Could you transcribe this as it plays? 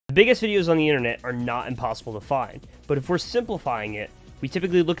The biggest videos on the internet are not impossible to find, but if we're simplifying it, we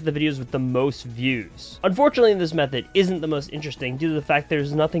typically look at the videos with the most views. Unfortunately, this method isn't the most interesting due to the fact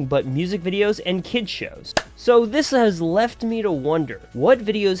there's nothing but music videos and kids shows. So this has left me to wonder, what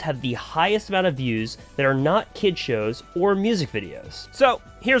videos have the highest amount of views that are not kid shows or music videos? So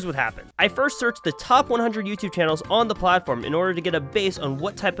here's what happened. I first searched the top 100 YouTube channels on the platform in order to get a base on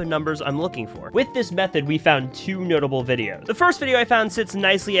what type of numbers I'm looking for. With this method, we found two notable videos. The first video I found sits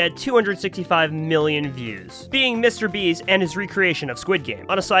nicely at 265 million views, being Mr. Beast and his recreation of Squid Game.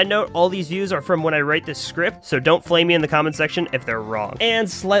 On a side note, all these views are from when I write this script, so don't flame me in the comment section if they're wrong. And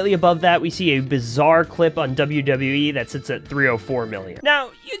slightly above that, we see a bizarre clip on WWE that sits at 304 million. Now,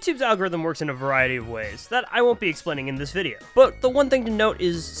 YouTube's algorithm works in a variety of ways that I won't be explaining in this video, but the one thing to note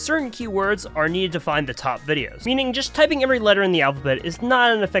is certain keywords are needed to find the top videos, meaning just typing every letter in the alphabet is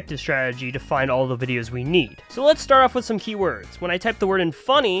not an effective strategy to find all the videos we need. So let's start off with some keywords. When I type the word in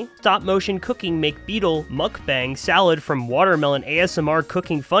funny, stop motion cooking make beetle mukbang salad from watermelon ASMR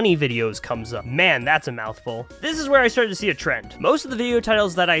cooking funny videos comes up. Man, that's a mouthful. This is where I started to see a trend. Most of the video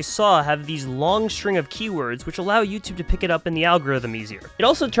titles that I saw have these long string of keywords which allow YouTube to pick it up in the algorithm easier. It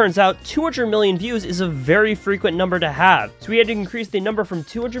also turns out 200 million views is a very frequent number to have, so we had to increase the number from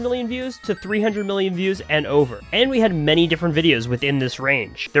 200 million views to 300 million views and over. And we had many different videos within this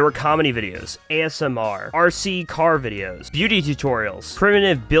range. There were comedy videos, ASMR, RC car videos, beauty tutorials,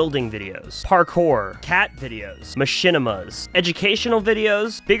 primitive building videos, parkour, cat videos, machinimas, educational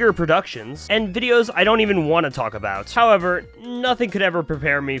videos, bigger productions, and videos I don't even want to talk about. However, nothing could ever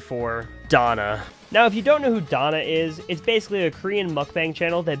prepare me for Donna. Now, if you don't know who Donna is, it's basically a Korean mukbang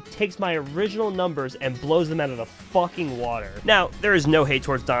channel that takes my original numbers and blows them out of the fucking water. Now, there is no hate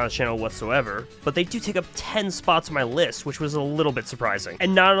towards Donna's channel whatsoever, but they do take up 10 spots on my list, which was a little bit surprising.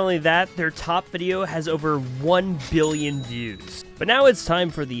 And not only that, their top video has over 1 billion views. But now it's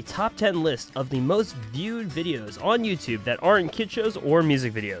time for the top 10 list of the most viewed videos on YouTube that aren't kid shows or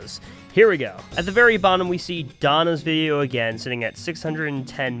music videos. Here we go. At the very bottom, we see Donna's video again, sitting at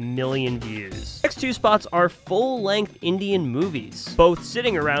 610 million views. Next two spots are full-length Indian movies, both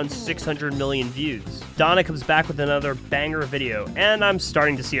sitting around 600 million views. Donna comes back with another banger video, and I'm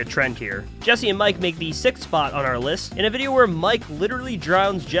starting to see a trend here. Jesse and Mike make the 6th spot on our list, in a video where Mike literally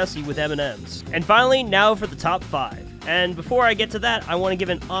drowns Jesse with M&Ms. And finally, now for the top 5. And before I get to that, I want to give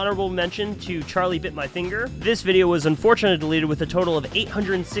an honorable mention to Charlie Bit My Finger. This video was unfortunately deleted with a total of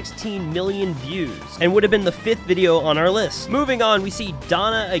 816 million views, and would have been the 5th video on our list. Moving on, we see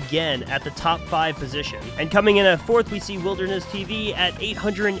Donna again at the top 5 position. And coming in at 4th, we see Wilderness TV at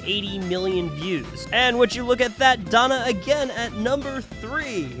 880 million views. And would you look at that, Donna again at number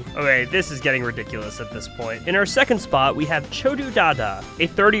 3. Okay, this is getting ridiculous at this point. In our 2nd spot, we have Chodu Dada, a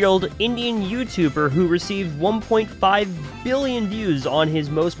 30-year-old Indian YouTuber who received 1.5 billion views on his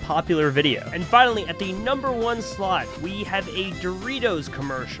most popular video. And finally, at the number 1 slot, we have a Doritos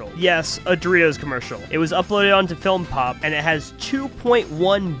commercial. Yes, a Doritos commercial. It was uploaded onto Film Pop, and it has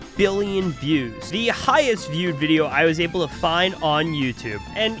 2.1 billion views. The highest viewed video I was able to find on YouTube.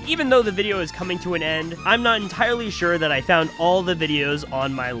 And even though the video is coming to an end, I'm not entirely sure that I found all the videos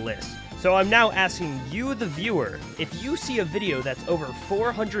on my list. So I'm now asking you, the viewer, if you see a video that's over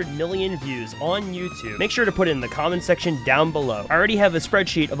 400 million views on YouTube, make sure to put it in the comment section down below. I already have a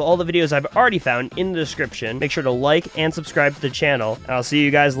spreadsheet of all the videos I've already found in the description. Make sure to like and subscribe to the channel, and I'll see you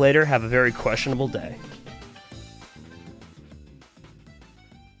guys later. Have a very questionable day.